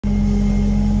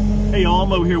Hey y'all,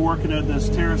 I'm over here working at this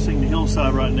terracing the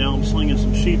hillside right now. I'm slinging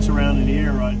some sheets around in the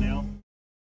air right now.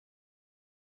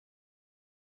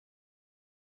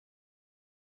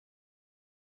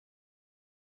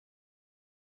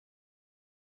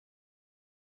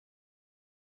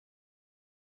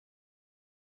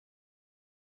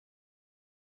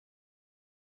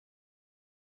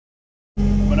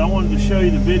 But I wanted to show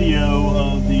you the video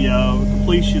of the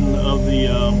completion of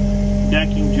the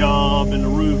decking job and the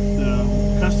roof, the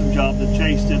custom job that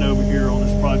Chase did over here on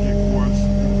this project for us.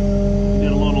 He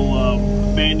did a little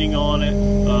banding on it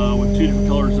with 2 different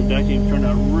colors of decking. Turned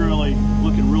out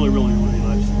looking really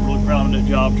nice. Really proud of that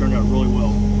job. Turned out really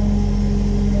well.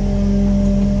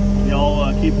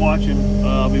 Y'all keep watching.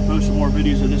 I'll be posting more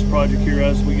videos of this project here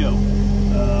as we go.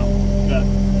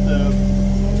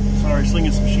 Sorry,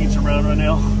 slinging some sheets around right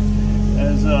now.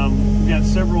 As we've got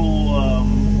several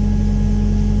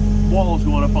walls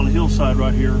going up on the hillside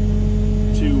right here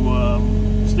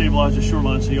to stabilize the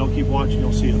shoreline. So y'all keep watching,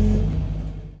 you'll see it.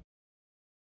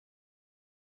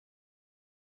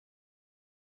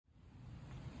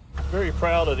 Very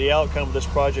proud of the outcome of this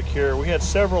project here. We had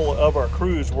several of our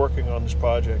crews working on this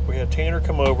project. We had Tanner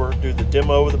come over, do the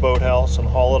demo of the boathouse and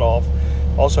haul it off.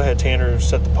 Also had Tanner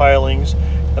set the pilings,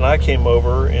 and I came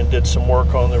over and did some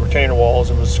work on the retainer walls.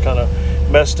 It was kind of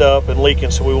messed up and leaking,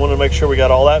 so we wanted to make sure we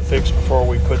got all that fixed before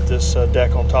we put this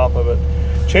deck on top of it.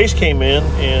 Chase came in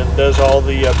and does all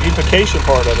the beautification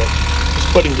part of it.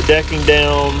 He's putting the decking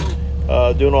down,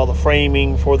 doing all the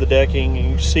framing for the decking,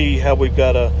 and you see how we've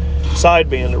got a side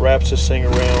band that wraps this thing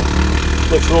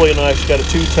around. Looks really nice. Got a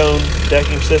 2-tone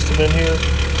decking system in here.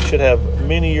 Should have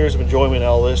many years of enjoyment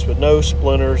out of this with no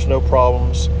splinters, no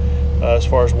problems as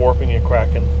far as warping and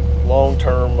cracking.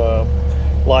 Long-term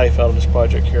life out of this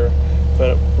project here.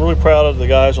 But I'm really proud of the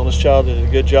guys on this job. They did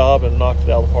a good job and knocked it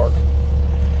out of the park.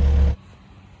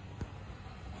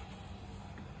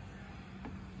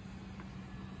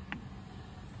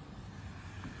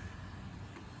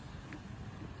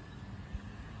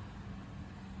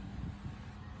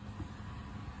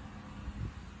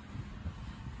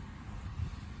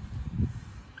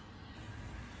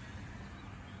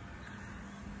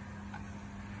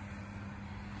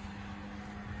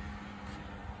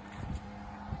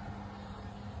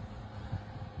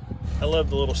 I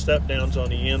love the little step downs on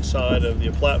the inside of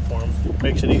the platform.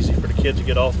 Makes it easy for the kids to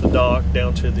get off the dock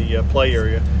down to the play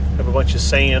area. Have a bunch of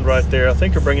sand right there. I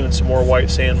think they're bringing in some more white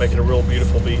sand, making a real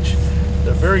beautiful beach.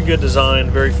 They're very good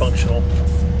design, very functional.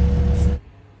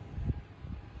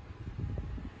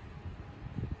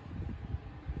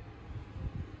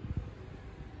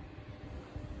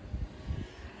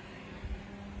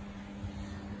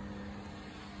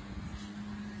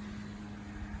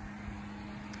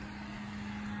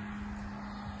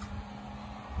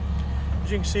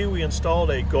 As you can see, we installed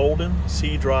a golden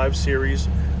C-Drive series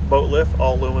boat lift,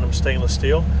 all aluminum stainless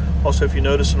steel. Also, if you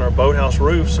notice in our boathouse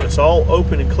roofs, it's all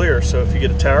open and clear. So if you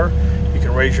get a tower, you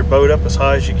can raise your boat up as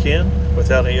high as you can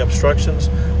without any obstructions.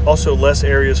 Also, less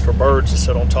areas for birds to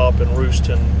sit on top and roost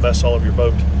and mess all of your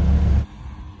boat.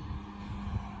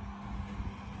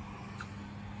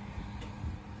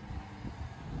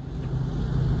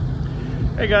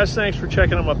 Hey guys, thanks for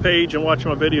checking out my page and watching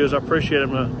my videos. I appreciate it.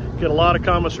 I'm gonna get a lot of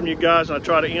comments from you guys, and I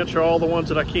try to answer all the ones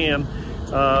that I can.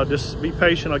 Just be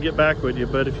patient, I'll get back with you.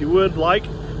 But if you would like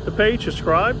the page,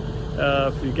 subscribe.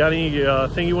 If you got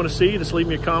anything you want to see, just leave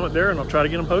me a comment there and I'll try to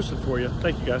get them posted for you.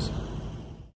 Thank you guys.